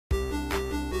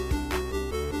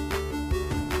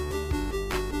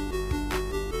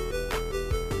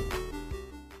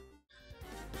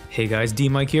Hey guys,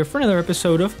 DMic here for another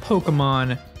episode of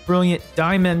Pokemon Brilliant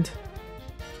Diamond.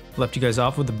 Left you guys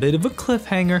off with a bit of a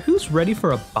cliffhanger. Who's ready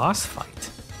for a boss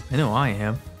fight? I know I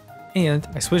am. And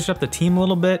I switched up the team a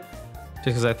little bit, just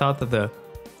because I thought that the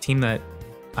team that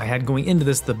I had going into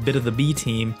this, the bit of the B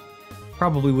team,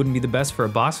 probably wouldn't be the best for a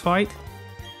boss fight.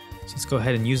 So let's go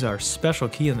ahead and use our special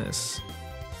key in this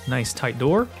nice tight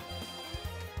door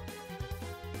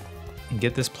and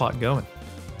get this plot going.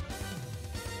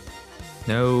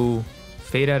 No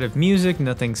fade out of music,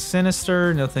 nothing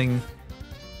sinister, nothing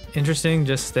interesting,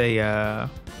 just a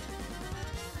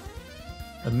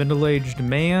middle-aged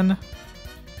man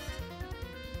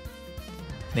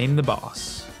named the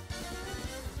boss.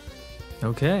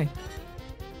 Okay.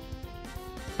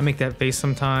 I make that face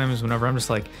sometimes whenever I'm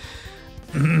just like,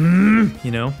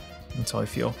 you know, that's how I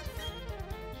feel.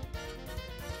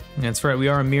 And that's right, we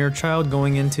are a mere child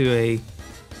going into a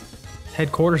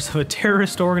headquarters of a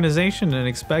terrorist organization and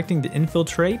expecting to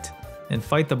infiltrate and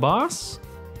fight the boss?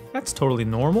 That's totally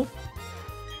normal.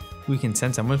 We can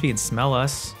sense them. What if he can smell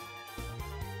us?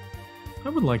 I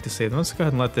would like to say that. Let's go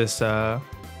ahead and let this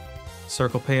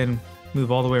circle pan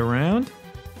move all the way around.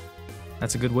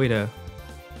 That's a good way to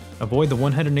avoid the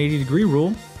 180-degree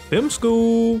rule. Bim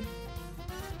school!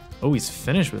 Oh, he's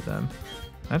finished with them.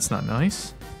 That's not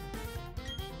nice.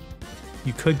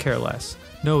 You could care less.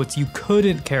 No, it's you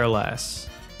couldn't care less.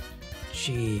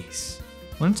 Jeez.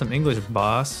 Learn some English,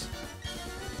 boss.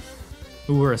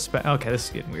 Ooh, we're okay, this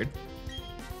is getting weird.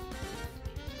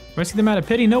 Rescue them out of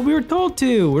pity? No, we were told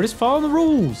to. We're just following the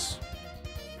rules.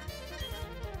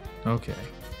 Okay.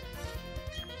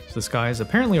 So this guy is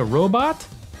apparently a robot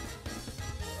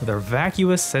with a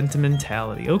vacuous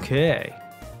sentimentality. Okay.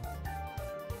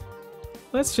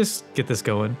 Let's just get this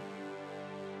going.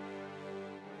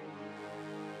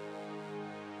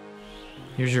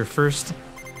 Here's your first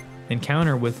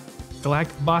encounter with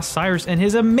Galactic Boss Cyrus and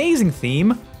his amazing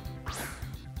theme.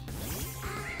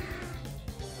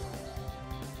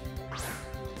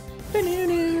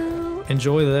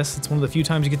 Enjoy this. It's one of the few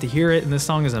times you get to hear it, and this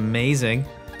song is amazing.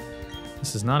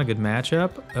 This is not a good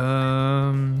matchup.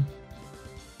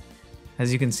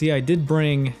 As you can see, I did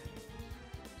bring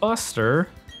Buster,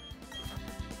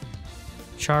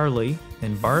 Charlie,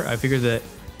 and Bart. I figured that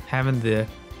having the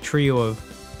trio of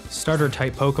starter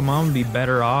type Pokemon would be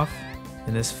better off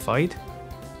in this fight.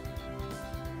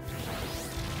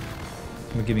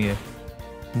 Gonna give me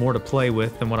more to play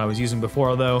with than what I was using before,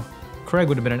 although Craig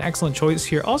would have been an excellent choice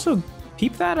here. Also,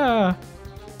 peep that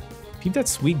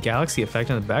sweet galaxy effect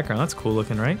in the background. That's cool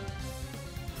looking, right?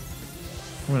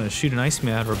 I'm gonna shoot an ice beam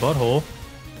out of her butthole.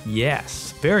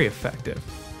 Yes, very effective.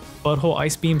 Butthole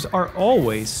ice beams are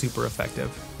always super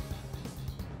effective.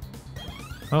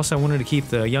 Also, I wanted to keep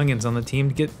the youngins on the team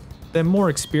to get them more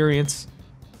experience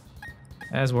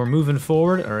as we're moving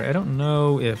forward. All right, I don't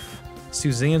know if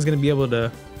Suzanne's gonna be able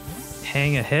to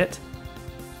hang a hit,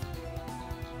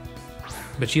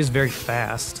 but she is very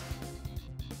fast.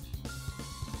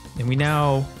 And we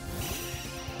now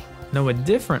know a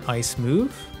different ice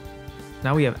move.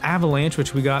 Now we have Avalanche,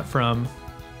 which we got from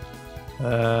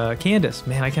Candace.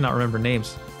 Man, I cannot remember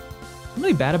names. I'm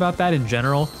really bad about that in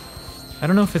general. I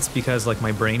don't know if it's because like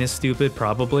my brain is stupid,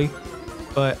 probably,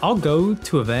 but I'll go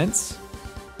to events,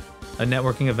 a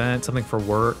networking event, something for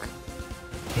work,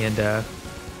 and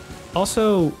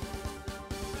also,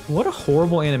 what a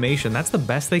horrible animation. That's the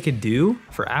best they could do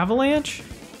for Avalanche?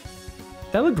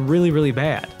 That looked really, really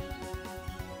bad.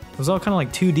 It was all kind of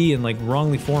like 2D and like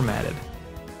wrongly formatted.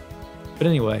 But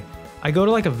anyway, I go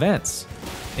to like events,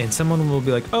 and someone will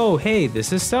be like, oh, hey,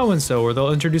 this is so-and-so, or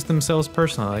they'll introduce themselves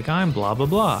personally, like, I'm blah, blah,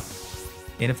 blah.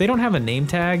 And if they don't have a name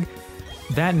tag,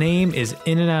 that name is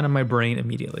in and out of my brain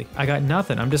immediately. I got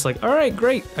nothing. I'm just like, all right,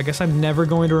 great. I guess I'm never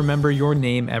going to remember your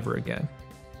name ever again.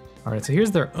 All right, so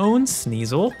here's their own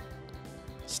Sneasel.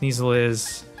 Sneasel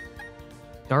is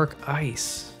Dark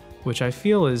Ice, which I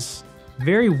feel is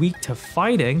very weak to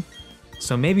fighting.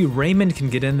 So maybe Raymond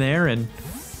can get in there and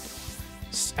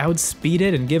outspeed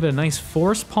it and give it a nice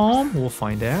force palm. We'll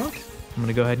find out. I'm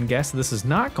gonna go ahead and guess that this is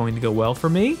not going to go well for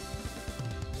me.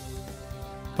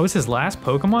 Oh, it's his last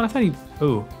Pokemon? I thought he...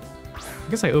 Oh.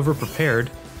 I guess I over-prepared.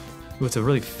 Ooh, it's a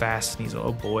really fast Sneasel.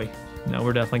 Oh, boy. No,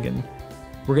 we're definitely getting...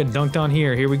 We're getting dunked on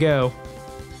here. Here we go.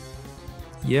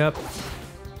 Yep.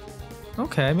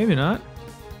 Okay, maybe not.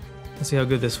 Let's see how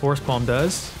good this Force Palm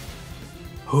does.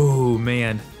 Oh,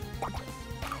 man.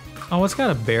 Oh, it's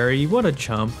got a berry. What a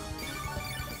chump.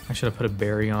 I should have put a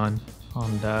berry on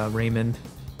Raymond.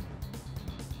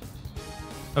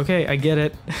 Okay, I get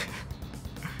it.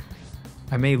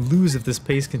 I may lose if this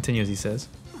pace continues, he says.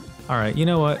 Alright, you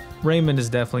know what? Raymond is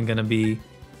definitely gonna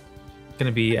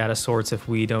gonna be out of sorts if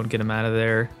we don't get him out of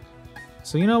there.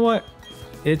 So you know what?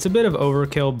 It's a bit of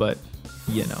overkill, but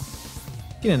you know.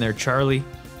 Get in there, Charlie.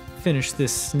 Finish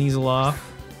this Sneasel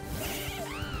off.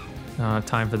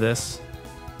 Time for this.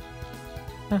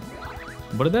 Huh.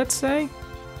 What did that say?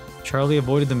 Charlie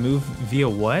avoided the move via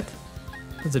what?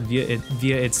 What's it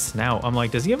via its snout? I'm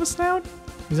like, does he have a snout?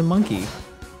 He's a monkey.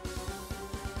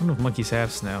 I don't know if monkeys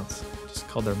have snouts. Just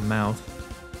called their mouth.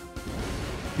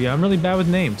 But yeah, I'm really bad with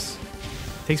names.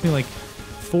 It takes me like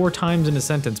 4 times in a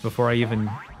sentence before I even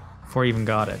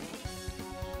got it.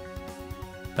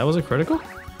 That was a critical?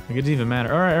 Like, it didn't even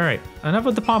matter. All right. Enough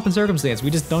with the pomp and circumstance. We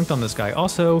just dunked on this guy.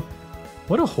 Also,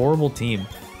 what a horrible team.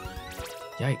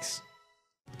 Yikes.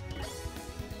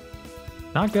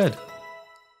 Not good.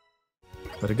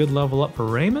 But a good level up for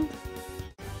Raymond.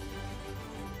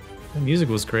 The music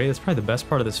was great. That's probably the best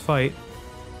part of this fight.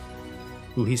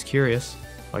 Ooh, he's curious.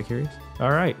 Am I curious?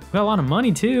 All right. We got a lot of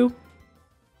money, too.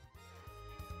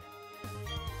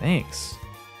 Thanks.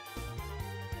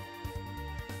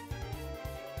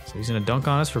 So he's gonna dunk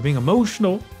on us for being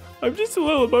emotional. I'm just a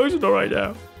little emotional right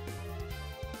now.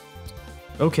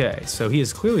 Okay, so he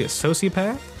is clearly a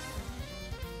sociopath.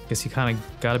 Guess he kind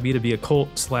of gotta be to be a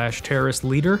cult/terrorist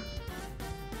leader.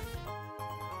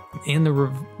 And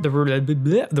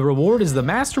the reward is the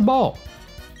Master Ball.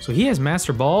 So he has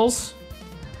Master Balls.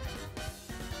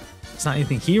 It's not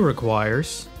anything he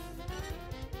requires.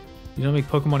 You don't make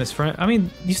Pokemon his friend. I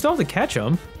mean, you still have to catch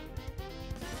them.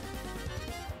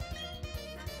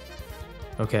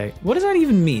 Okay, what does that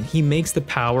even mean? He makes the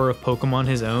power of Pokemon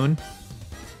his own?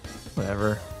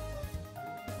 Whatever.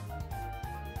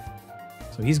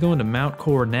 So he's going to Mount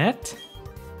Coronet.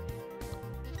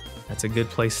 That's a good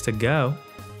place to go.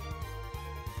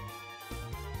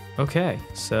 Okay,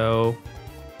 so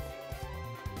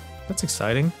that's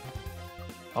exciting.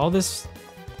 All this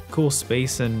cool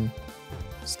space and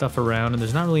stuff around, and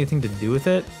there's not really anything to do with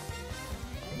it.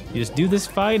 You just do this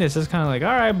fight, and it's just kind of like,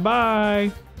 all right,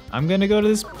 bye. I'm gonna go to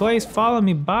this place, follow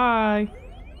me, bye.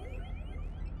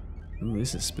 Ooh,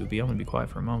 this is spoopy. I'm gonna be quiet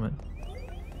for a moment.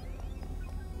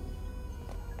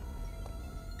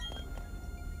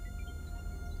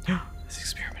 This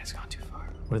experiment has gone too far.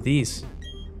 What are these?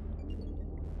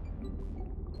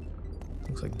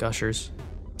 Looks like gushers.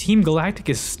 Team Galactic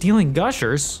is stealing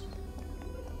gushers.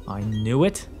 I knew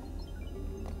it.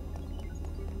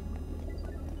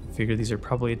 I figure these are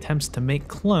probably attempts to make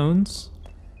clones.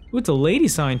 Ooh, it's a lady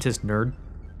scientist, nerd.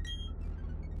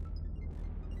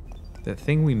 The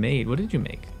thing we made. What did you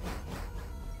make?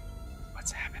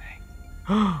 What's happening?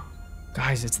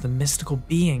 Guys, it's the mystical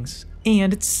beings.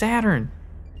 And it's Saturn.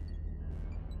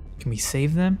 Can we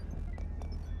save them?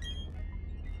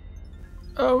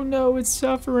 Oh no, it's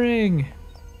suffering.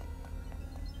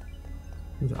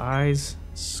 With eyes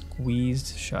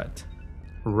squeezed shut.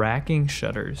 Racking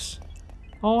shutters.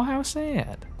 Oh, how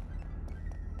sad.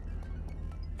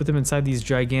 Put them inside these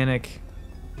gigantic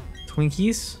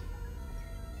Twinkies.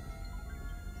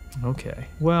 Okay,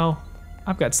 well,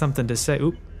 I've got something to say.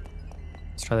 Oop.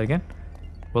 Let's try that again.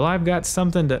 Well, I've got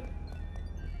something to...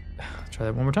 Try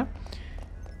that one more time.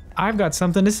 I've got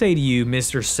something to say to you,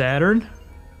 Mr. Saturn.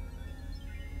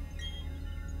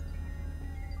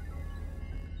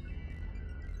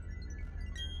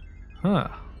 Huh.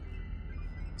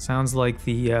 Sounds like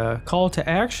the call to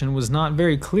action was not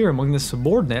very clear among the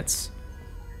subordinates.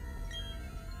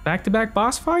 Back-to-back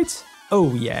boss fights?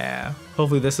 Oh yeah.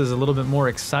 Hopefully this is a little bit more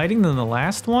exciting than the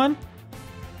last one.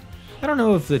 I don't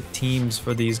know if the teams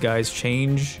for these guys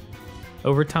change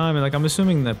over time. And like, I'm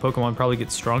assuming that Pokemon probably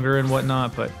get stronger and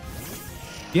whatnot, but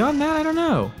beyond that, I don't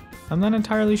know. I'm not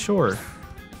entirely sure.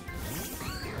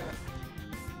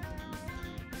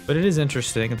 But it is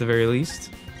interesting at the very least.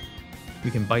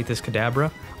 We can bite this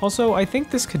Kadabra. Also, I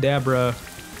think this Kadabra,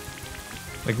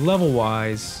 like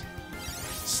level-wise,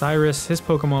 Cyrus, his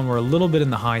Pokemon were a little bit in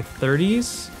the high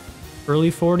 30s,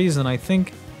 early 40s, and I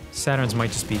think Saturn's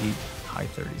might just be high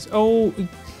 30s. Oh,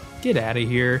 get out of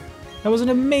here. That was an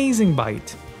amazing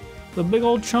bite. The big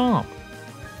old chomp.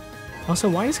 Also,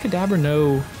 why does Kadabra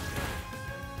know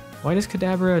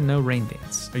Rain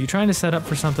Dance? Are you trying to set up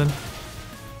for something?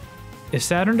 If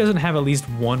Saturn doesn't have at least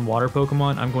one water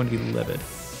Pokemon, I'm going to be livid.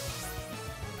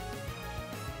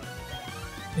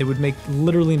 It would make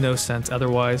literally no sense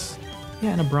otherwise. Yeah,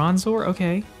 and a Bronzor?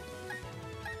 Okay.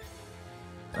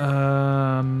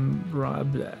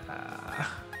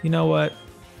 You know what?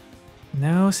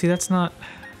 No, see, that's not...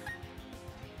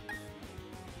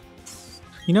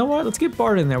 You know what? Let's get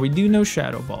Bard in there. We do know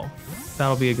Shadow Ball.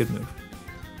 That'll be a good move.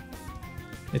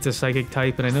 It's a Psychic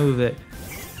type, and I know that...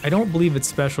 I don't believe it's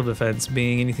special defense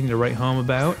being anything to write home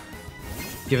about.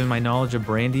 given my knowledge of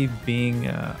Brandy being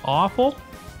awful.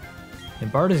 And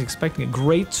Bart is expecting a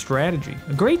great strategy.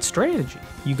 A great strategy.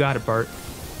 You got it, Bart.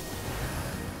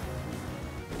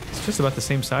 It's just about the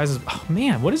same size as... Oh,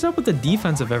 man, what is up with the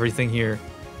defense of everything here?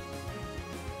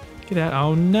 Get out.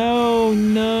 Oh, no,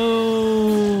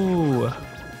 no.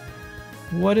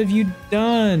 What have you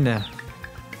done?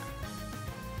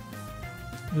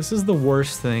 This is the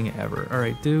worst thing ever. All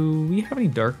right, do we have any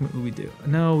dark moves? We do.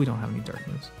 No, we don't have any dark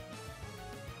moves.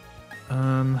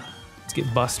 Let's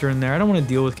get Buster in there. I don't want to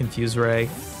deal with Confuse Ray.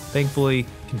 Thankfully,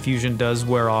 Confusion does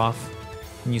wear off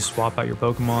when you swap out your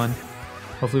Pokemon.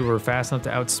 Hopefully we're fast enough to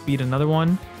outspeed another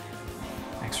one.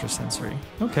 Extra Sensory.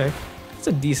 Okay, it's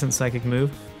a decent Psychic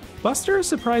move. Buster is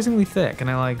surprisingly thick,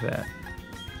 and I like that.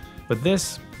 But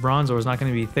this Bronzor is not going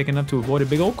to be thick enough to avoid a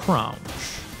big old crunch.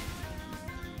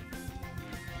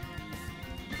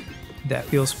 That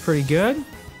feels pretty good.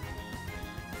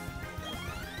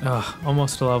 Ugh,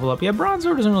 almost a level up. Yeah,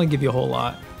 Bronzor doesn't really give you a whole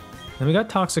lot. Then we got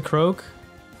Toxicroak,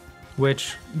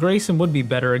 which Grayson would be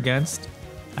better against.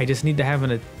 I just need to have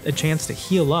a chance to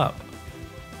heal up.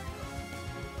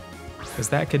 Because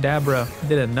that Kadabra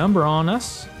did a number on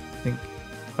us. I think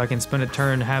if I can spend a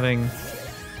turn having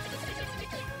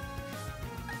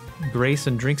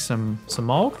Grayson drink some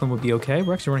Mulk, then we'll be okay.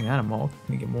 We're actually running out of Mulk. Let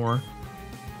me get more.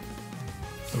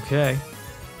 Okay.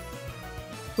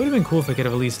 Would have been cool if I could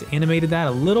have at least animated that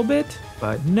a little bit,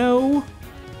 but no.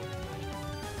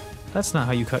 That's not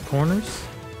how you cut corners.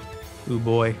 Ooh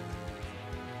boy.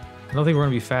 I don't think we're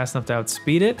gonna be fast enough to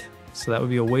outspeed it, so that would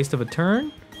be a waste of a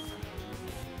turn.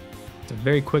 It's a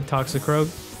very quick Toxicroak.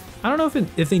 I don't know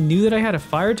if they knew that I had a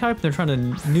fire type and they're trying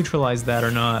to neutralize that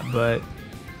or not, but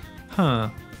huh.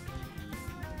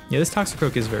 Yeah, this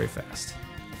Toxicroak is very fast.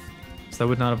 So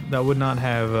that would not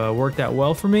have worked out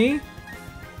well for me.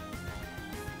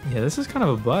 Yeah, this is kind of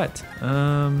a butt.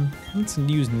 Let's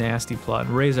use Nasty Plot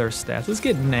and raise our stats. Let's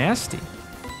get nasty.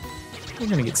 We're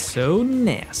gonna get so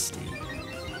nasty.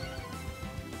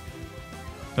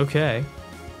 Okay.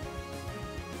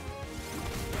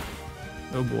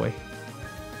 Oh boy.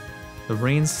 The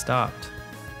rain stopped.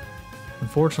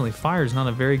 Unfortunately, fire's not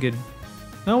a very good...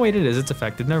 No, wait, it is. It's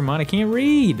effective. Never mind, I can't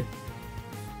read.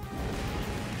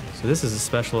 So this is a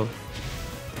special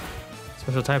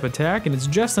type attack, and it's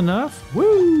just enough.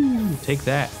 Woo! Take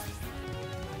that.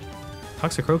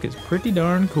 Toxicroak is pretty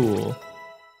darn cool.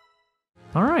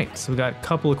 All right, so we got a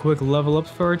couple of quick level ups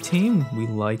for our team. We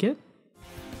like it.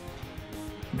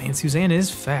 Man, Suzanne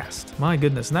is fast. My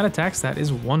goodness, and that attack stat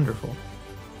is wonderful.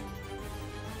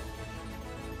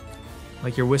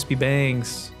 Like your wispy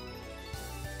bangs.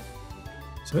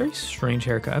 It's a very strange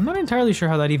haircut. I'm not entirely sure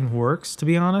how that even works, to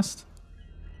be honest.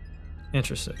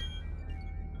 Interesting.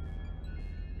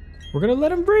 We're gonna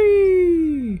let him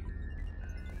breathe.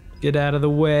 Get out of the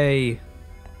way.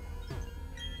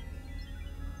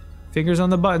 Fingers on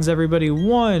the buttons, everybody.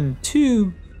 1,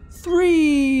 2,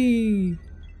 3.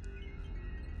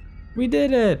 We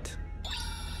did it.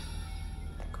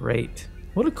 Great.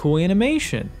 What a cool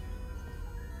animation.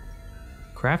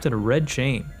 Crafted a red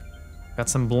chain. Got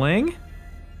some bling.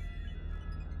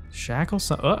 Shackle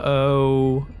some.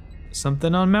 Uh-oh.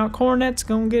 Something on Mount Cornet's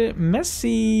gonna get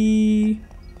messy.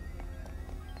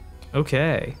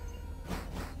 Okay.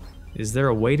 Is there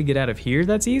a way to get out of here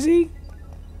that's easy?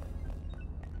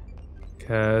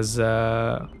 Because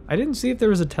I didn't see if there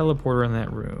was a teleporter in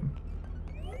that room.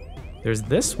 There's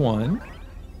this one.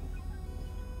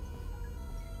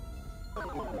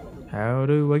 How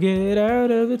do I get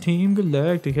out of the Team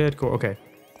Galactic headquarters? Okay.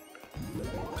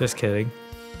 Just kidding.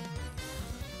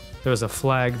 There was a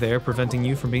flag there preventing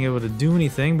you from being able to do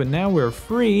anything, but now we're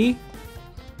free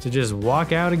to just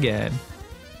walk out again.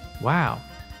 Wow.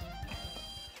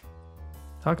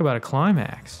 Talk about a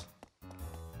climax.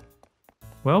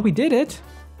 Well, we did it.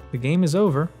 The game is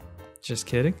over. Just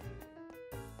kidding.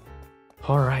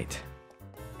 All right.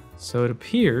 So it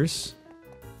appears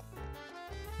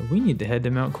that we need to head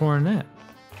to Mount Coronet.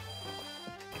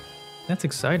 That's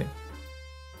exciting.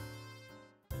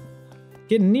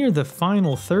 Getting near the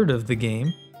final third of the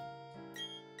game.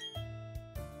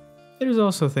 There's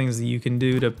also things that you can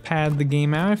do to pad the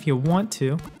game out if you want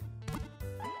to.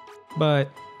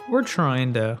 But we're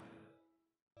trying to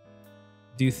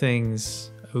do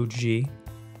things OG.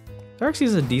 There actually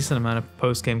is a decent amount of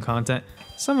post-game content,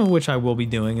 some of which I will be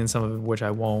doing and some of which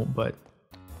I won't, but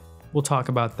we'll talk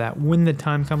about that when the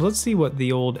time comes. Let's see what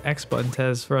the old X button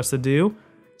says for us to do.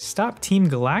 Stop Team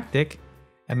Galactic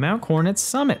at Mount Coronet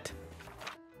Summit.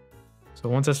 So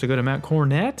it wants us to go to Mount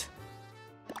Coronet.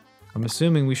 I'm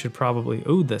assuming we should probably...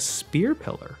 Oh, the Spear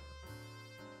Pillar.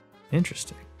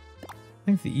 Interesting. I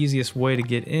think the easiest way to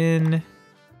get in...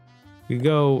 We could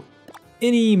go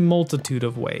any multitude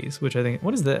of ways, which I think,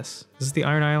 what is this? Is this the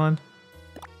Iron Island?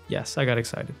 Yes, I got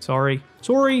excited. Sorry.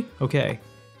 Sorry. Okay.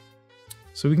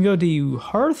 So we can go to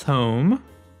Hearthhome.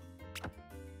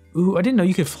 Ooh, I didn't know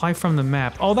you could fly from the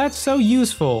map. Oh, that's so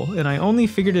useful. And I only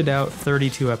figured it out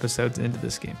 32 episodes into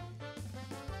this game.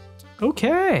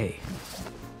 Okay.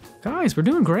 Guys, we're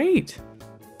doing great.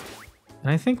 And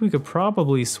I think we could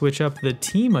probably switch up the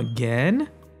team again.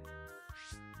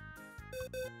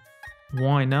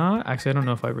 Why not? Actually, I don't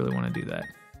know if I really want to do that.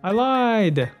 I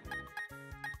lied.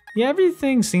 Yeah,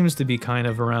 everything seems to be kind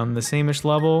of around the same-ish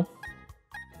level.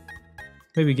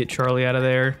 Maybe get Charlie out of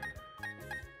there.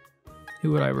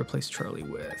 Who would I replace Charlie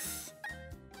with?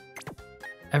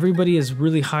 Everybody is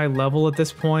really high level at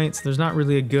this point, so there's not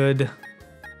really a good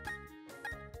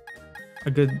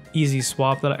easy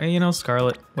swap that you know,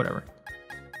 Scarlet, whatever.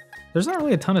 There's not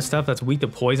really a ton of stuff that's weak to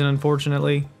poison,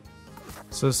 unfortunately.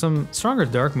 So some stronger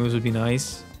dark moves would be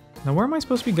nice. Now, where am I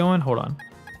supposed to be going? Hold on.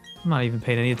 I'm not even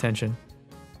paying any attention.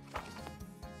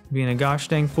 Being a gosh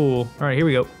dang fool. All right, here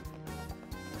we go.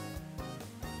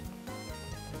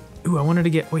 Ooh, I wanted to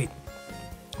get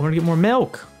more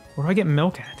milk. Where do I get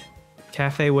milk at?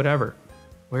 Cafe, whatever.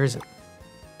 Where is it?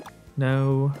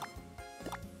 No.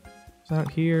 It's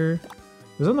out here.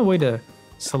 It was on the way to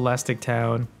Celestic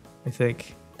Town, I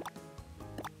think.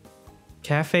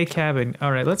 Cafe Cabin.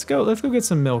 All right, let's go get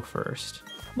some milk first.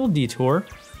 A little detour.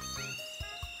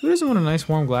 Who doesn't want a nice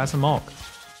warm glass of milk?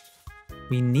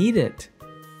 We need it.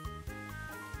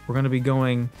 We're gonna be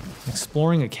going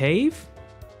exploring a cave.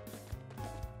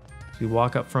 We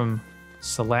walk up from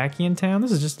Salakian Town.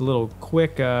 This is just a little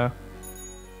quick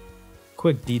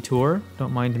detour.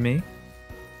 Don't mind me.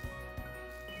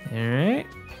 All right,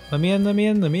 let me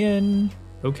in.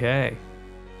 Okay.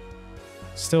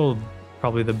 Still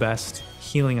probably the best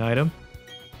healing item.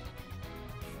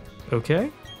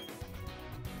 Okay.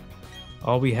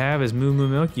 All we have is Moo Moo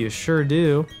Milk. You sure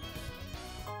do.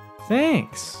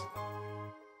 Thanks.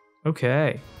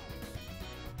 Okay.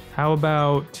 How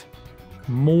about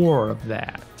more of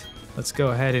that? Let's go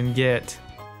ahead and get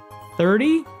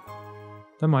 30.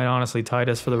 That might honestly tide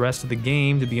us for the rest of the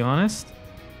game, to be honest.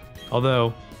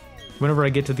 Although, whenever I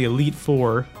get to the Elite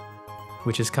Four,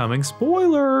 which is coming,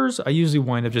 spoilers, I usually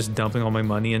wind up just dumping all my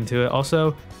money into it.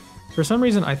 Also, for some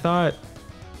reason, I thought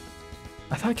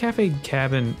Cafe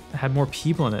Cabin had more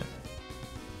people in it.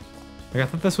 Like, I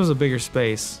thought this was a bigger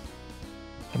space.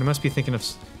 And I must be thinking of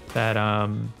that, I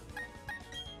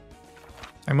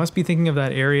must be thinking of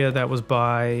that area that was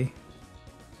by...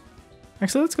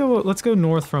 Actually, let's go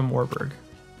north from Warburg.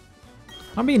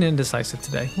 I'm being indecisive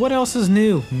today. What else is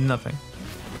new? Nothing.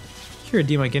 Here at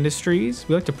DMic Industries,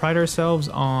 we like to pride ourselves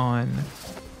on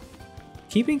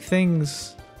keeping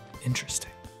things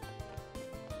interesting.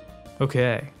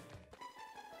 Okay.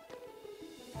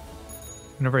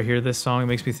 Whenever I hear this song, it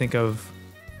makes me think of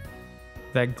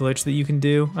that glitch that you can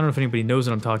do. I don't know if anybody knows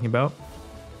what I'm talking about,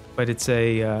 but it's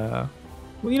a,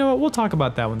 well, you know what? We'll talk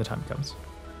about that when the time comes.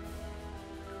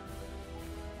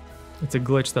 It's a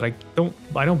glitch that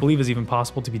I don't believe is even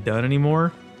possible to be done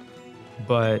anymore,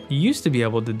 but you used to be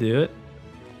able to do it.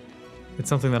 It's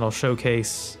something that I'll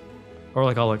showcase, or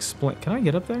like I'll explain. Can I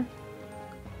get up there?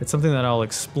 It's something that I'll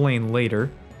explain later.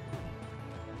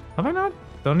 Have I not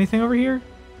done anything over here?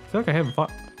 I feel like I haven't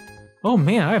fought. Oh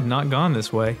man, I have not gone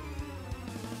this way.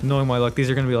 Knowing my luck, these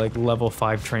are gonna be like level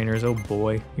 5 trainers. Oh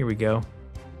boy, here we go.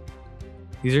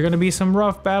 These are gonna be some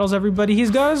rough battles, everybody. He's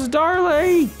got his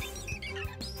Darley!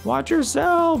 Watch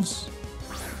yourselves!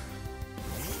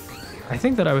 I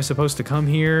think that I was supposed to come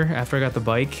here after I got the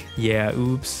bike. Yeah,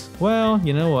 oops. Well,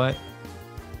 you know what?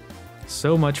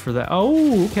 So much for that.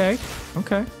 Oh, okay.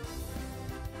 Okay.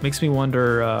 Makes me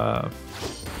wonder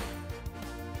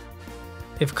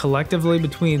if collectively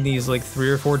between these like 3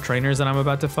 or 4 trainers that I'm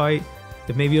about to fight,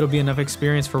 if maybe it'll be enough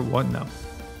experience for what? No.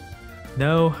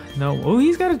 No, no. Oh,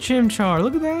 he's got a Chimchar.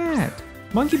 Look at that.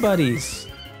 Monkey buddies.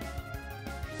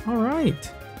 All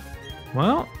right.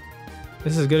 Well,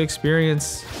 this is good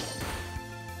experience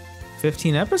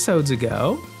 15 episodes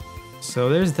ago. So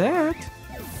there's that.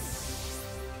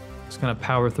 Just gonna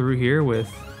power through here with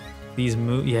these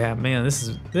moves. Yeah, man,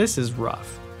 this is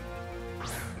rough.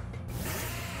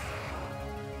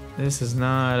 This is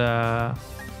not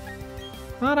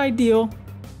ideal.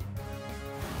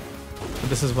 But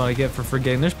this is what I get for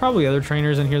forgetting. There's probably other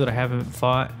trainers in here that I haven't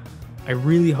fought. I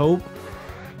really hope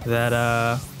that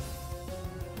I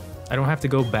don't have to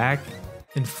go back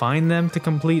and find them to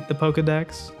complete the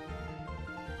Pokedex.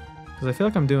 Because I feel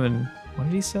like I'm doing... What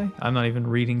did he say? I'm not even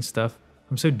reading stuff.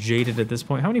 I'm so jaded at this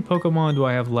point. How many Pokemon do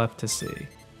I have left to see?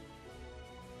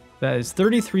 That is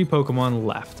 33 Pokemon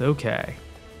left. Okay.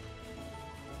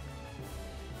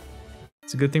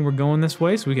 It's a good thing we're going this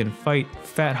way so we can fight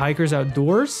fat hikers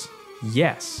outdoors.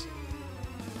 Yes.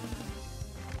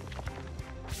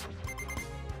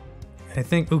 I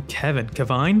think, oh,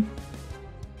 Kevine?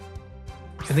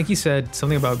 I think he said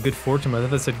something about good fortune, but I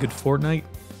thought that said good fortnight.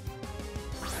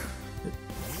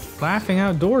 Laughing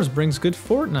outdoors brings good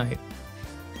fortnight.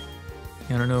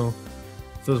 I don't know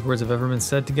if those words have ever been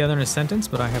said together in a sentence,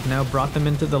 but I have now brought them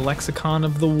into the lexicon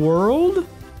of the world.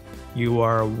 You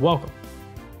are welcome.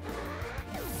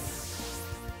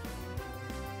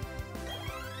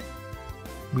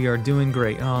 We are doing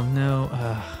great. Oh no.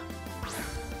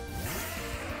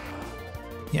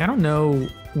 Yeah, I don't know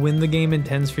when the game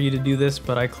intends for you to do this,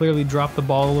 but I clearly dropped the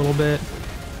ball a little bit.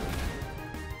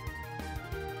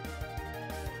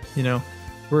 You know,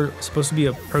 we're supposed to be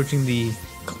approaching the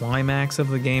climax of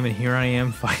the game, and here I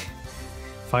am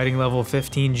fighting level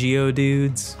 15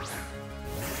 Geodudes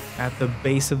at the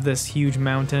base of this huge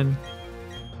mountain.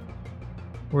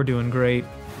 We're doing great.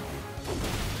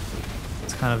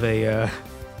 It's kind of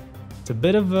it's a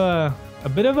bit of a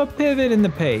pivot in the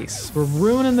pace. We're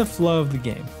ruining the flow of the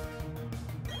game.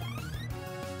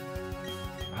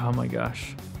 Oh my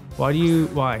gosh. Why do you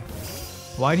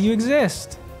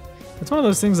exist? It's one of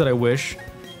those things that I wish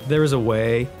there was a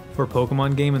way for a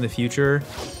Pokemon game in the future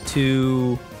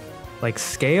to like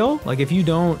scale. Like if you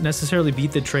don't necessarily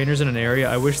beat the trainers in an area,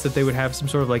 I wish that they would have some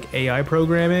sort of like AI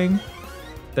programming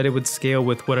that it would scale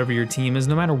with whatever your team is,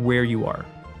 no matter where you are.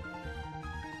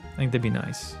 I think that'd be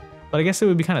nice. But I guess it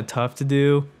would be kind of tough to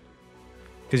do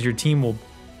because your team will,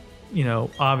 you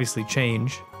know, obviously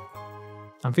change.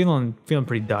 I'm feeling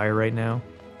pretty dire right now.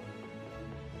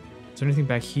 Is there anything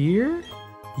back here?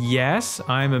 Yes,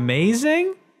 I'm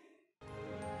amazing.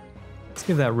 Let's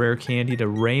give that rare candy to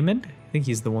Raymond. I think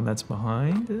he's the one that's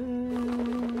behind.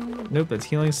 Nope, that's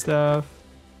healing stuff.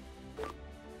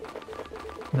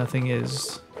 Nothing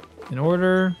is in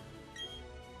order.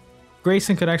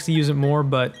 Grayson could actually use it more,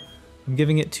 but I'm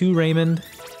giving it to Raymond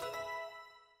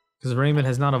because Raymond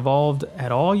has not evolved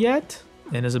at all yet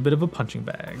and is a bit of a punching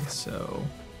bag. So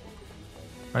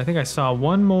I think I saw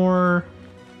one more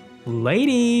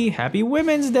lady. Happy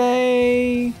Women's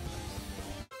Day. I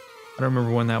don't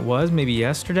remember when that was, maybe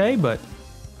yesterday, but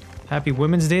happy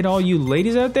Women's Day to all you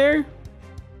ladies out there.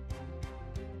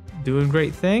 Doing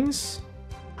great things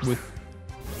with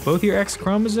both your X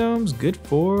chromosomes. Good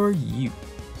for you.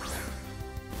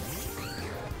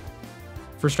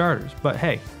 For starters, but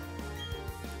hey,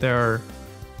 there's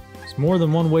more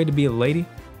than one way to be a lady,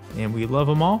 and we love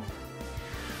them all.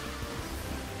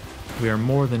 We are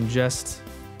more than just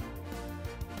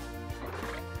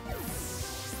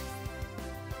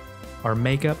our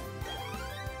makeup.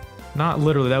 Not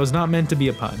literally, that was not meant to be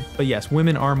a pun, but yes,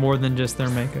 women are more than just their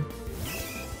makeup.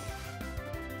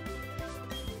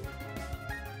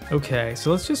 Okay, so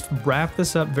let's just wrap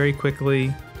this up very quickly,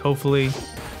 hopefully.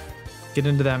 Get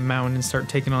into that mountain and start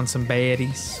taking on some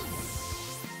baddies.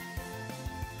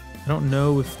 I don't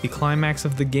know if the climax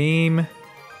of the game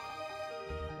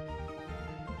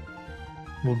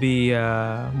will be,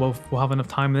 we'll have enough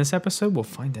time in this episode. We'll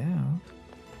find out.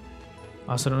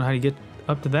 I also don't know how to get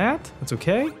up to that. That's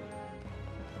okay.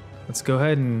 Let's go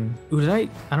ahead and, ooh, I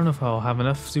don't know if I'll have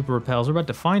enough super repels. We're about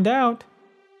to find out.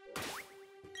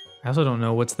 I also don't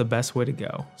know what's the best way to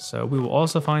go. So we will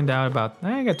also find out about,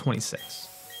 I got 26.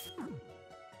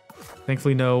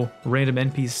 Thankfully, no random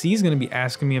NPC is going to be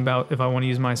asking me about if I want to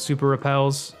use my super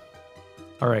repels.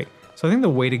 All right, so I think the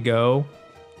way to go,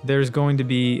 there's going to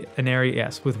be an area,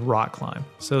 yes, with rock climb.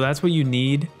 So that's what you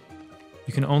need.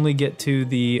 You can only get to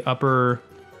the upper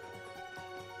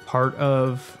part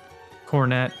of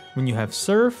Coronet when you have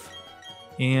surf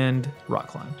and rock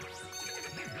climb.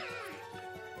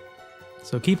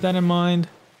 So keep that in mind.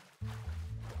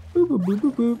 Boop, boop, boop,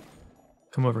 boop, boop.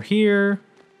 Come over here.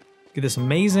 Get this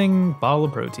amazing bottle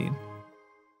of protein.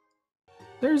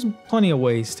 There's plenty of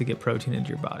ways to get protein into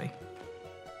your body.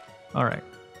 All right.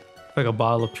 Like a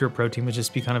bottle of pure protein would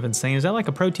just be kind of insane. Is that like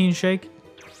a protein shake?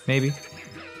 Maybe.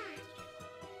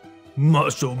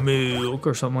 Muscle milk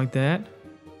or something like that.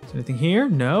 Is there anything here?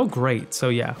 No? Great. So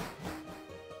yeah.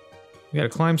 We gotta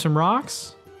climb some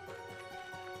rocks.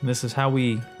 And this is how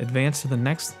we advance to the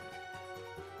next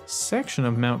section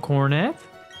of Mount Coronet.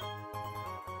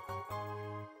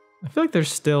 I feel like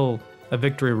there's still a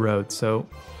victory road, so...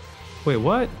 Wait,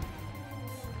 what?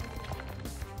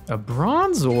 A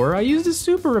Bronzor? I used a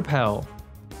super repel.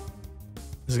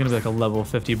 This is gonna be like a level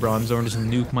 50 Bronzor and just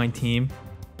nuke my team.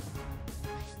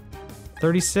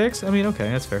 36? I mean,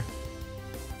 okay, that's fair.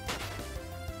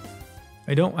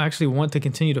 I don't actually want to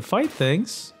continue to fight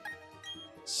things,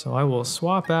 so I will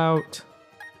swap out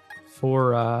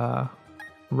for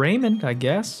Raymond, I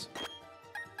guess.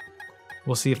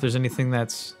 We'll see if there's anything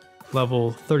that's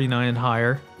level 39 and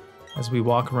higher as we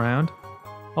walk around.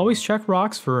 Always check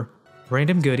rocks for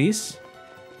random goodies.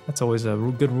 That's always a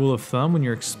good rule of thumb when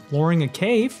you're exploring a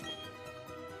cave.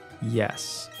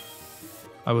 Yes.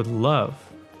 I would love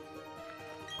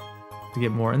to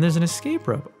get more. And there's an escape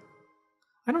rope.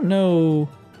 I don't know.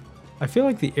 I feel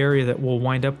like the area that we'll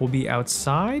wind up will be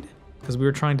outside because we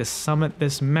were trying to summit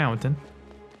this mountain.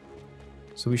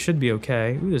 So we should be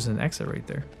okay. Ooh, there's an exit right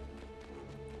there.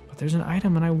 But there's an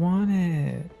item and I want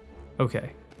it.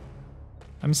 Okay.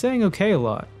 I'm saying okay a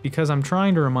lot because I'm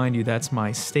trying to remind you that's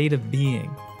my state of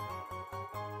being.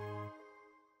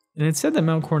 And it said that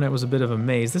Mount Coronet was a bit of a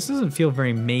maze. This doesn't feel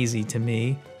very mazy to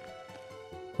me.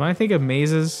 When I think of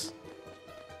mazes,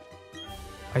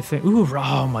 I think, ooh,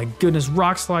 oh my goodness,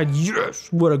 Rock Slide, yes!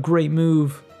 What a great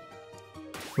move.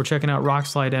 We're checking out Rock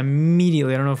Slide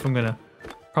immediately. I don't know if I'm gonna,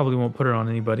 probably won't put it on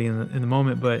anybody in the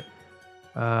moment, but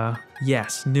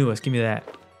yes, newest, give me that.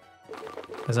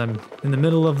 As I'm in the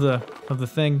middle of the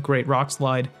thing, great Rock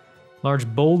Slide. Large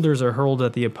boulders are hurled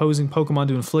at the opposing Pokemon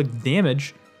to inflict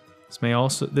damage.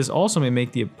 This also may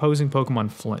make the opposing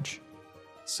Pokemon flinch.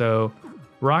 So,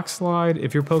 Rock Slide,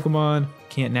 if your Pokemon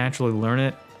can't naturally learn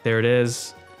it, there it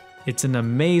is. It's an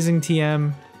amazing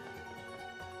TM.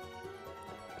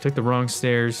 Took the wrong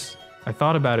stairs. I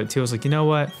thought about it too. I was like, you know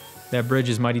what? That bridge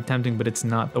is mighty tempting, but it's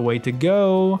not the way to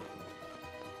go.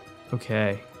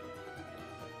 Okay.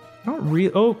 I don't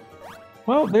really. Oh,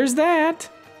 well, there's that.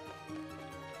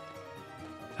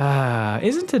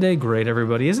 Isn't today great,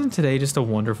 everybody? Isn't today just a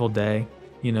wonderful day?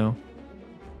 You know?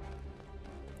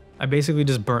 I basically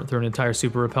just burnt through an entire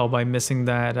Super Repel by missing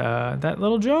that that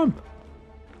little jump.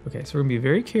 Okay, so we're gonna be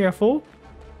very careful.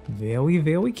 Very,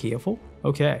 very careful.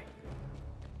 Okay.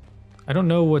 I don't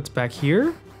know what's back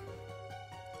here.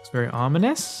 It's very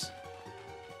ominous.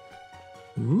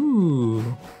 Ooh.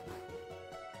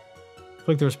 I feel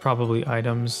like there's probably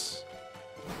items.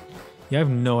 Yeah, I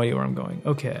have no idea where I'm going.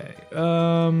 Okay.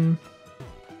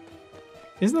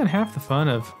 Isn't that half the fun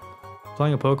of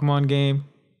playing a Pokemon game?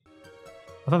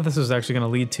 I thought this was actually going to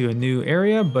lead to a new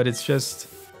area, but it's just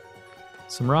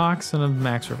some rocks and a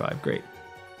max revive. Great.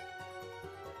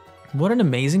 What an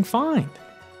amazing find.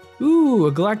 Ooh,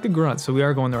 a Galactic Grunt. So we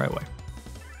are going the right way.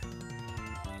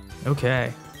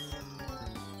 Okay.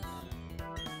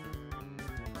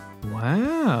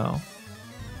 Wow.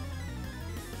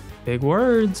 Big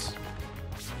words.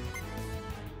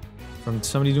 From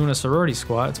somebody doing a sorority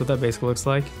squat. That's what that basically looks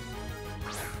like.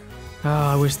 Oh,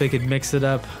 I wish they could mix it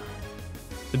up.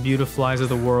 The Beautiflies of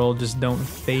the world just don't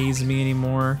faze me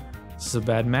anymore. This is a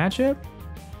bad matchup.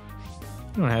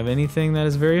 I don't have anything that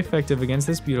is very effective against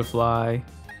this Beautifly.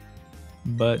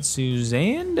 But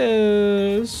Suzanne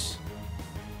does.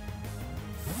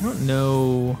 I don't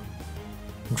know.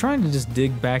 I'm trying to just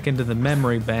dig back into the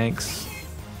memory banks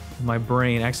of my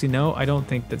brain. Actually, no, I don't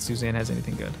think that Suzanne has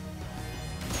anything good.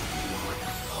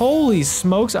 Holy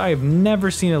smokes, I have never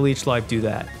seen a Leech Life do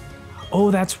that. Oh,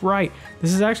 that's right.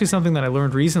 This is actually something that I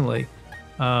learned recently.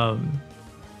 So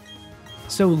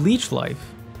Leech Life,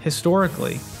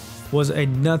 historically, was a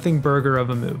nothing burger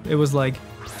of a move. It was like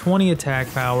 20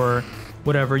 attack power,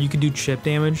 whatever, you could do chip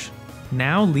damage.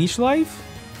 Now Leech Life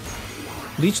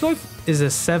is a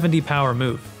 70 power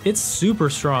move. It's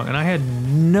super strong, and I had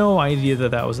no idea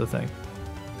that that was a thing.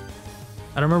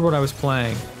 I don't remember what I was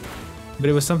playing, but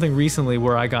it was something recently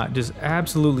where I got just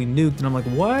absolutely nuked, and I'm like,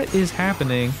 what is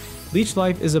happening? Leech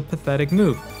Life is a pathetic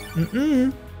move.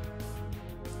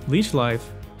 Leech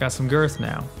Life got some girth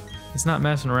now. It's not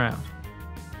messing around.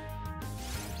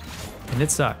 And it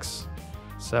sucks.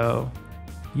 So,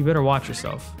 you better watch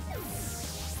yourself.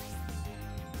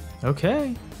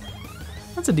 Okay.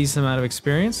 That's a decent amount of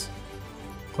experience.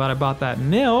 Glad I bought that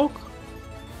milk.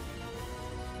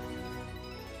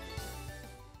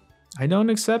 I don't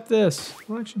accept this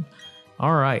collection.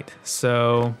 All right,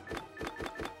 so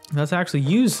let's actually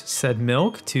use said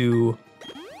milk to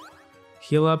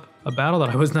heal up a battle that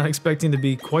I was not expecting to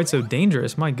be quite so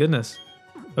dangerous. My goodness.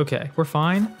 Okay, we're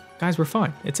fine. Guys, we're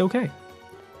fine. It's okay.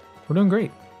 We're doing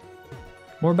great.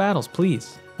 More battles,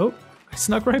 please. Oh, I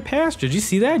snuck right past you. Did you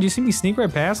see that? Did you see me sneak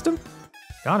right past him?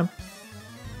 Got him.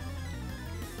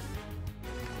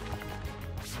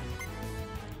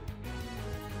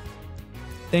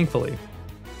 Thankfully,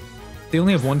 they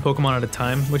only have one Pokemon at a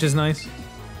time, which is nice.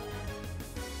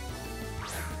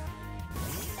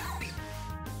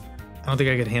 I don't think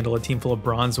I could handle a team full of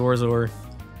Bronzors or,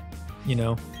 you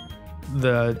know,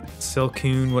 the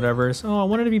Silcoon, whatever. Oh, I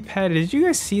wanted to be petted. Did you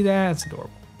guys see that? That's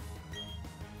adorable.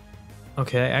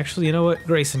 Okay, actually, you know what?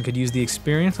 Grayson could use the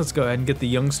experience. Let's go ahead and get the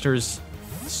youngsters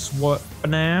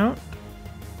swapping out.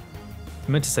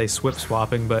 meant to say swip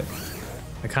swapping, but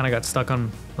I kind of got stuck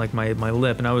on like my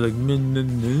lip, and I was like,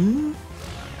 no.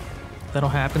 That'll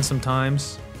happen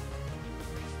sometimes.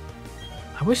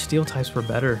 I wish steel types were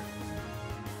better,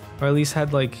 or at least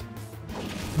had like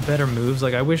better moves.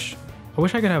 Like I wish I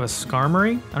could have a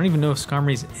Skarmory. I don't even know if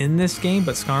Skarmory's in this game,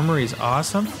 but Skarmory is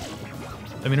awesome.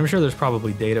 I mean, I'm sure there's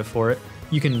probably data for it.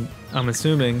 You can, I'm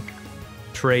assuming,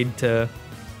 trade to,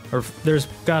 or there's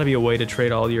got to be a way to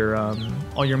trade all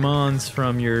your mons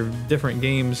from your different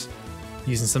games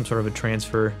using some sort of a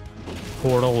transfer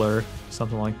portal or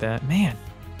something like that. Man,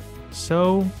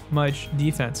 so much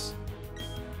defense.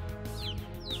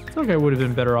 I feel like I would have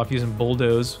been better off using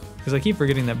Bulldoze, because I keep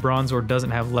forgetting that Bronzor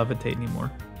doesn't have Levitate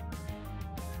anymore.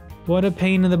 What a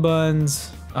pain in the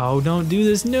buns. Oh, don't do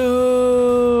this,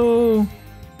 no!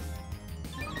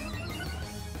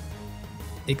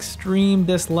 Extreme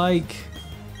dislike.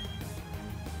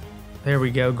 There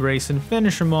we go, Grayson,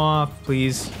 finish him off,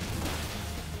 please.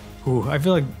 Ooh, I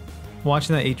feel like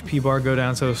watching that HP bar go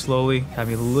down so slowly had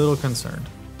me a little concerned.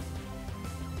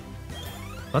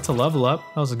 That's a level up.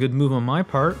 That was a good move on my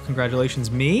part.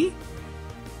 Congratulations, me.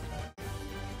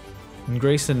 And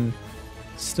Grayson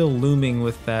still looming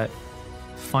with that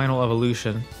final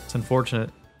evolution. It's unfortunate.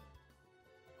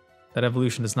 That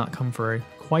evolution does not come for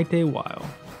quite a while.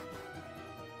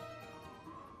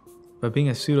 But being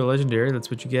a pseudo-legendary, that's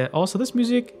what you get. Also, this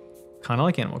music, kind of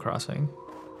like Animal Crossing.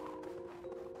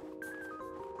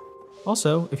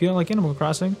 Also, if you don't like Animal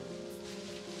Crossing,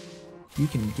 you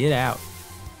can get out.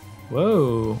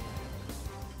 Whoa.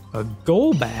 A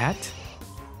Golbat?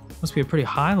 Must be a pretty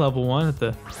high level one at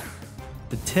the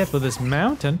tip of this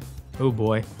mountain. Oh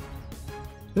boy.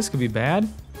 This could be bad.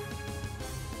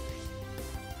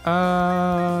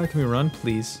 Can we run,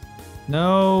 please?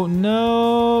 No,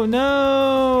 no,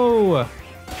 no!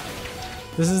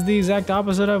 This is the exact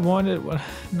opposite I've wanted.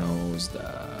 No,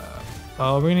 stop.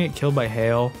 Oh, we're gonna get killed by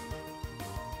hail.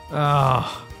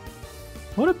 Ah.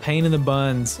 What a pain in the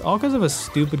buns. All because of a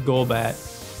stupid Golbat.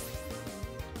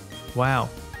 Wow.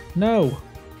 No.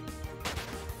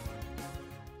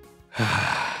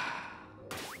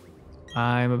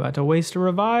 I'm about to waste a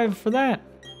revive for that.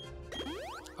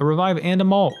 A revive and a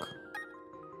Mulk.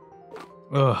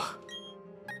 Ugh.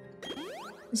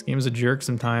 This game is a jerk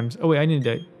sometimes. Oh wait, I need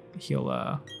to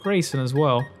heal Grayson as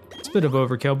well. It's a bit of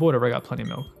overkill, but whatever, I got plenty of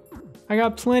milk. I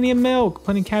got plenty of milk,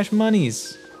 plenty of cash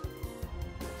monies.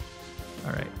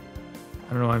 All right. I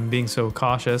don't know why I'm being so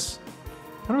cautious.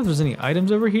 I don't know if there's any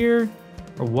items over here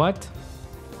or what.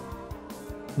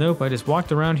 Nope, I just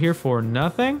walked around here for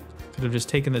nothing. Could have just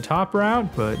taken the top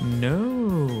route, but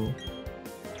no.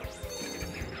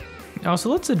 Also,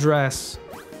 let's address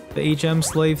the HM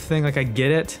slave thing. Like, I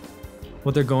get it,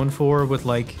 what they're going for with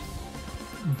like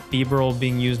Beebrill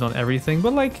being used on everything,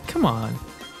 but like, come on.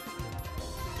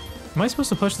 Am I supposed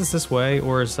to push this way,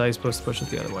 or is I supposed to push it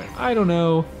the other way? I don't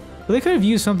know. But they could have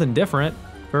used something different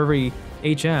for every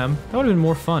HM. That would have been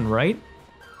more fun, right?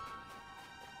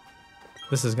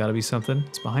 This has got to be something.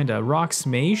 It's behind a rock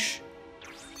smash.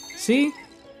 See?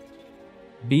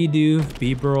 Bidoof,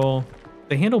 Beebrill.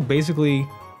 They handle basically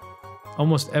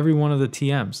almost every one of the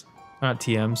TMs. Not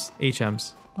TMs,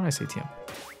 HMs. Why did I say TM?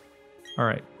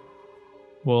 Alright.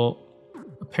 Well,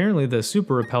 apparently the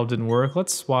super repel didn't work.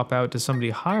 Let's swap out to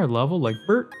somebody higher level like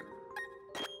Bert.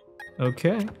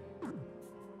 Okay.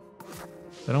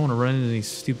 I don't want to run into these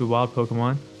stupid wild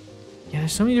Pokemon. Yeah,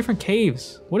 there's so many different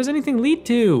caves. What does anything lead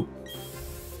to?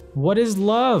 What is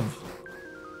love?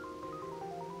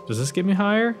 Does this get me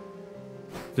higher?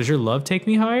 Does your love take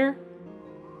me higher?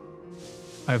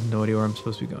 I have no idea where I'm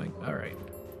supposed to be going. All right.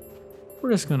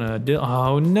 We're just gonna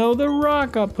oh no, the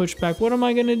rock got pushed back. What am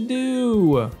I gonna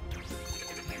do?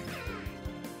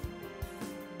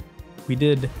 We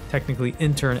did technically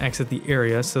enter and exit the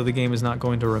area, so the game is not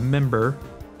going to remember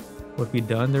what we've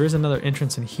done. There is another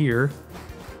entrance in here.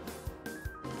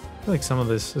 I feel like some of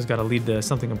this has got to lead to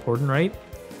something important, right?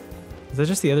 Is that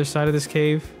just the other side of this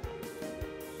cave?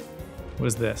 What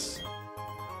is this?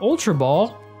 Ultra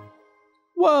Ball?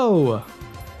 Whoa!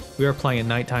 We are playing at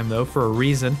nighttime though, for a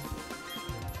reason.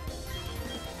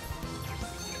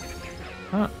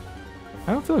 I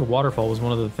don't feel like Waterfall was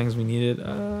one of the things we needed.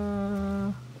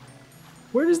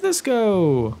 Where does this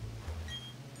go?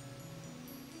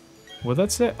 What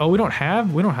that say? Oh, we don't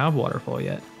have Waterfall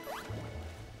yet.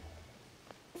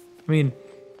 I mean,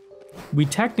 we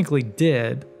technically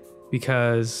did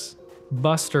because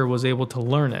Buster was able to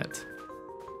learn it,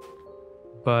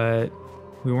 but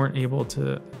we weren't able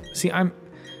to. See, I'm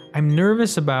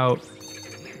nervous about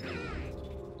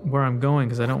where I'm going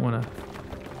because I don't want to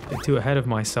get too ahead of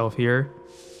myself here.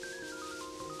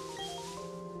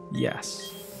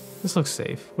 Yes. This looks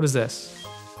safe. What is this?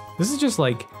 This is just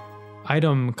like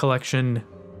item collection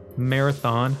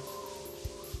marathon.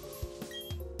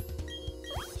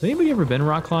 Has anybody ever been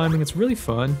rock climbing? It's really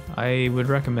fun. I would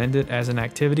recommend it as an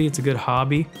activity. It's a good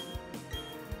hobby.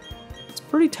 It's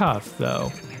pretty tough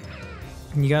though.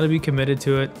 And you gotta be committed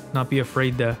to it, not be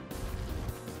afraid to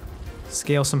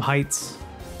scale some heights.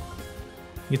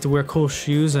 You get to wear cool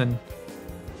shoes and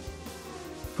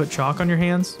put chalk on your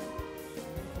hands.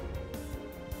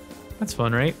 That's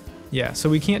fun, right? Yeah, so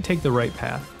we can't take the right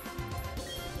path.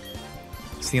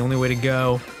 It's the only way to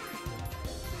go.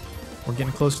 We're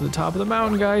getting close to the top of the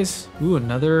mountain, guys. Ooh,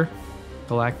 another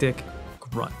galactic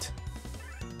grunt.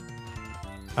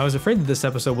 I was afraid that this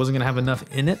episode wasn't gonna have enough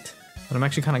in it, but I'm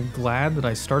actually kind of glad that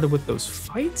I started with those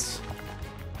fights.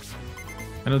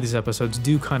 I know these episodes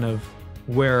do kind of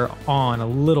wear on a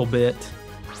little bit.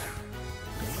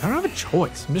 I don't have a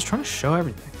choice. I'm just trying to show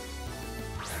everything.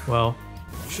 Well,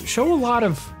 show a lot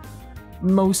of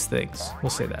most things. We'll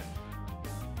say that.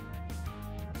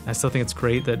 I still think it's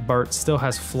great that Bart still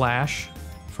has Flash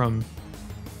from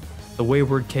the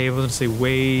Wayward Cave. I was gonna say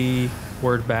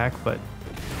wayward back, but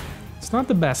it's not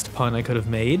the best pun I could have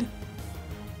made. I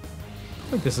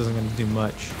feel like this isn't gonna do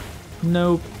much.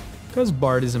 Nope, because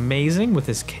Bart is amazing with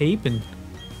his cape and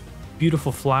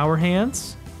beautiful flower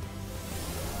hands.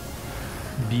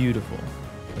 Beautiful.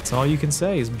 That's all you can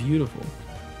say is beautiful.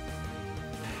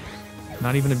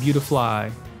 Not even a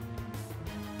Beautifly.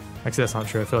 Actually, that's not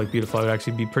true. I feel like Beautifly would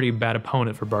actually be a pretty bad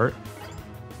opponent for Bart,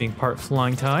 being part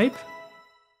flying type.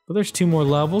 But there's 2 more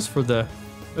levels for the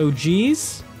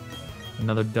OGs.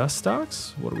 Another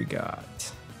Dustox. What do we got?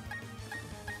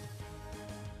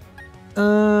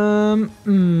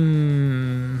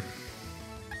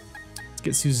 Let's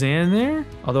get Suzanne there.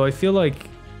 Although I feel like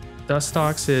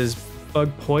Dustox is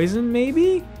bug poison,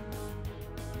 maybe?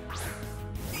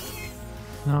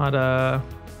 Not, I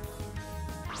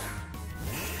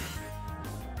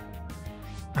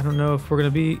don't know if we're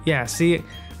gonna be, yeah, see,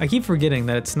 I keep forgetting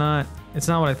that it's not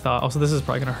what I thought. Also, this is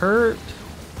probably gonna hurt.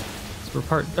 So we're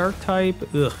part dark type,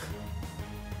 ugh.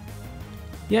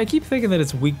 Yeah, I keep thinking that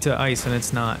it's weak to ice and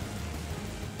it's not.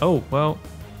 Oh, well,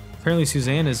 apparently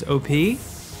Suzanne is OP.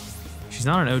 She's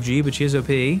not an OG, but she is OP.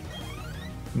 We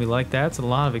like that, it's a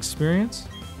lot of experience.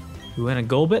 We win a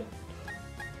Golbit.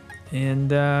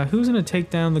 And who's gonna take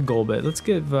down the Golbit? Let's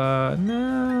give,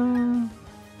 no.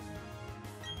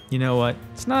 You know what?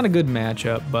 It's not a good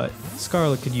matchup, but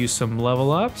Scarlet could use some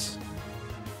level ups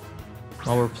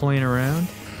while we're playing around.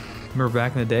 Remember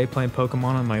back in the day playing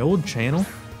Pokemon on my old channel?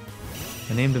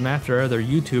 I named them after other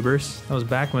YouTubers. That was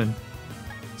back when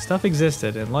stuff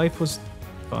existed and life was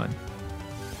fun.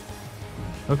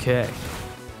 Okay.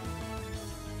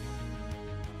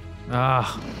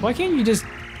 Why can't you just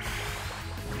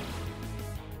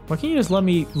let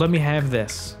me have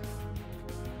this?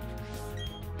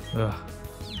 Ugh.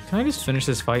 Can I just finish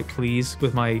this fight, please,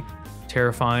 with my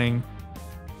terrifying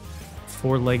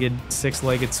 4-legged,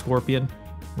 6-legged scorpion,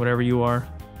 whatever you are?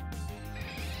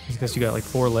 Because you got like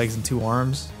 4 legs and 2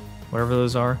 arms, whatever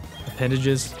those are,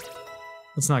 appendages.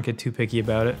 Let's not get too picky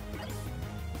about it.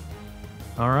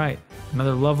 All right,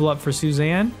 another level up for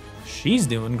Suzanne. She's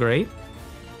doing great.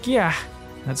 Yeah,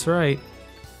 that's right.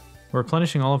 We're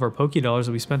replenishing all of our Pokédollars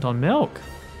that we spent on milk.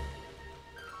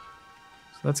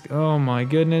 Let's go. Oh my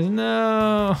goodness,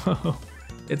 no!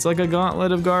 It's like a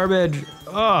gauntlet of garbage.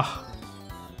 Ugh.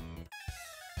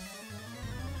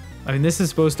 I mean, this is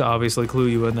supposed to obviously clue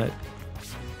you in that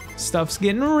stuff's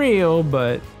getting real,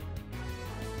 but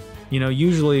you know,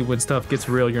 usually when stuff gets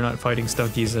real, you're not fighting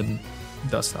Stunkies and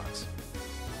Dustox.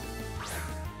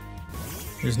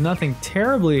 There's nothing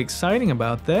terribly exciting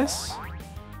about this.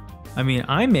 I mean,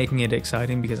 I'm making it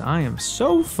exciting because I am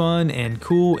so fun and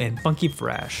cool and funky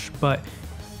fresh, but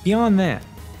beyond that,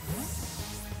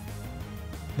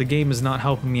 the game is not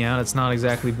helping me out. It's not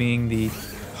exactly being the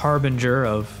harbinger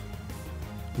of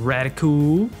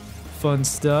radical, fun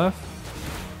stuff.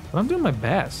 But I'm doing my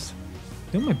best.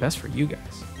 I'm doing my best for you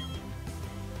guys.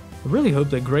 I really hope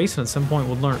that Grayson at some point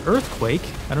will learn Earthquake.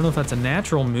 I don't know if that's a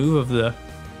natural move of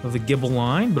the Gibble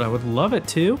line, but I would love it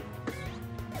to.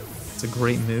 It's a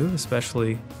great move,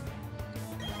 especially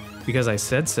because I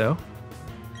said so.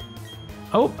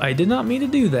 Oh, I did not mean to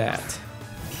do that.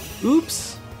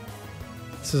 Oops.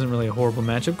 This isn't really a horrible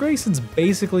matchup. Grayson's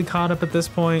basically caught up at this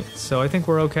point, so I think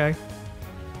we're okay.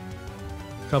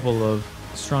 A couple of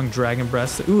strong dragon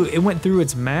breaths. Ooh, it went through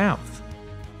its mouth.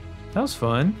 That was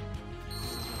fun.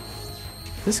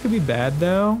 This could be bad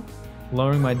though.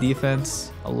 Lowering my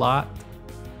defense a lot.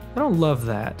 I don't love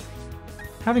that.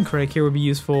 Having Craig here would be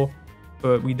useful,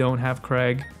 but we don't have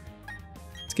Craig.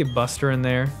 Let's get Buster in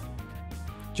there.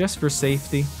 just for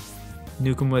safety.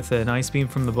 Nuke him with an ice beam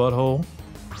from the butthole.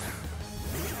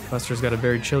 Buster's got a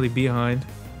very chilly behind.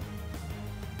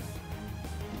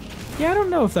 Yeah, I don't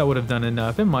know if that would have done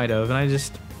enough. It might have, and I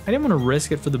didn't want to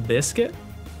risk it for the biscuit.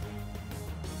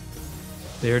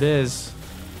 There it is.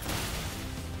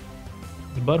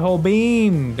 The butthole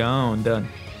beam, gone, done.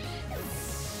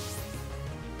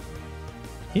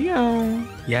 Here you go.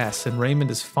 Yes, and Raymond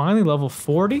is finally level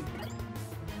 40.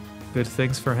 Good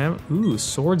things for him. Ooh,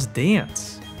 Swords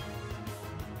Dance.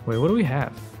 Wait, what do we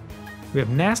have? We have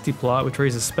Nasty Plot, which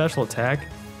raises special attack.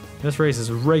 This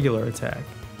raises regular attack.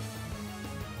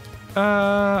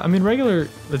 I mean, regular,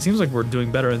 it seems like we're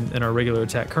doing better in our regular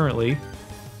attack currently.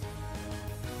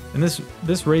 And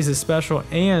this raises special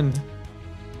and...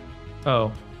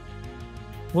 Oh.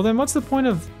 Well then what's the point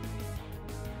of...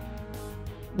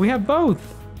 We have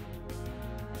both!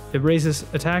 It raises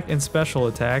attack and special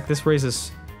attack. This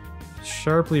raises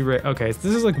sharply... Okay, so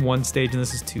this is like one stage and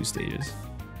this is 2 stages.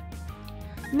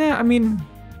 Nah, I mean...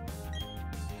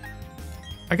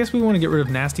 I guess we want to get rid of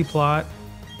Nasty Plot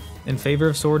in favor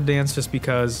of Sword Dance just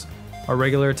because our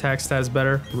regular attack stat is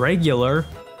better. Regular?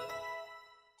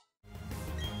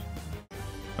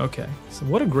 Okay, so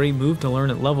what a great move to learn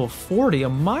at level 40, a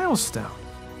milestone.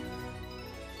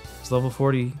 Does level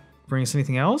 40 bring us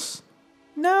anything else?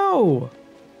 No!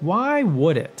 Why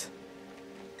would it?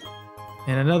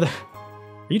 And another...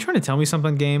 Are you trying to tell me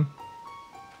something, game?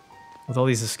 With all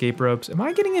these escape ropes. Am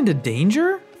I getting into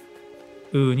danger?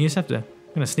 Ooh, and you just have to...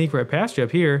 I'm gonna sneak right past you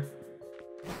up here.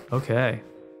 Okay.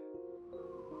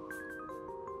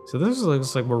 So this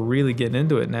looks like we're really getting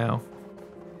into it now.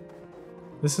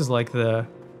 This is like the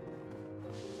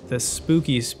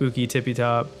spooky tippy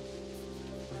top.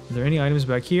 Are there any items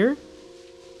back here?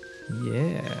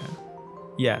 Yeah.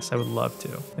 Yes, I would love to.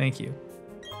 Thank you.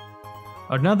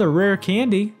 Another rare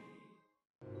candy.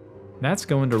 That's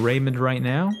going to Raymond right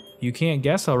now. You can't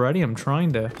guess already. I'm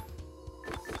trying to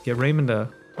get Raymond to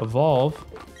evolve.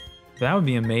 That would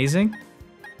be amazing.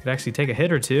 Could actually take a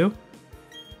hit or two.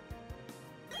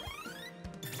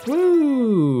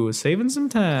 Woo! Saving some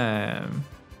time.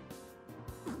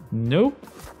 Nope.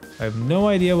 I have no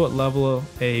idea what level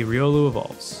a Riolu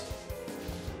evolves.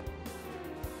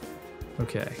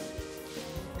 Okay.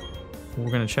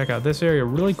 We're gonna check out this area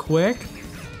really quick.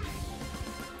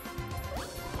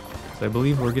 So I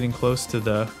believe we're getting close to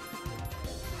the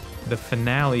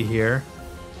finale here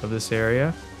of this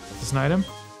area. Is this an item?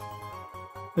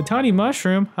 The tiny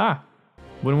mushroom. Ah,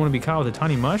 wouldn't want to be caught with a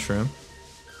tiny mushroom.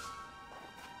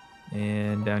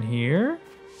 And down here.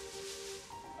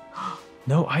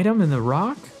 No item in the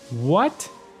rock? What?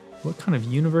 What kind of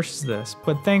universe is this?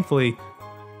 But thankfully,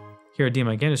 here at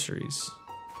DMic Industries,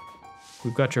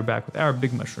 we've got your back with our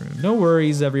big mushroom. No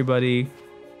worries, everybody.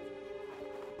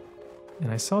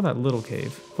 And I saw that little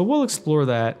cave, but we'll explore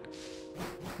that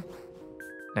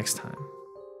next time.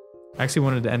 I actually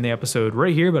wanted to end the episode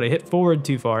right here, but I hit forward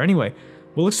too far. Anyway,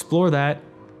 we'll explore that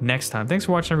next time. Thanks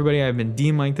for watching, everybody. I've been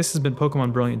DMic. This has been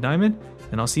Pokemon Brilliant Diamond,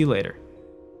 and I'll see you later.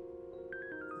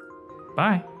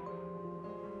 Bye.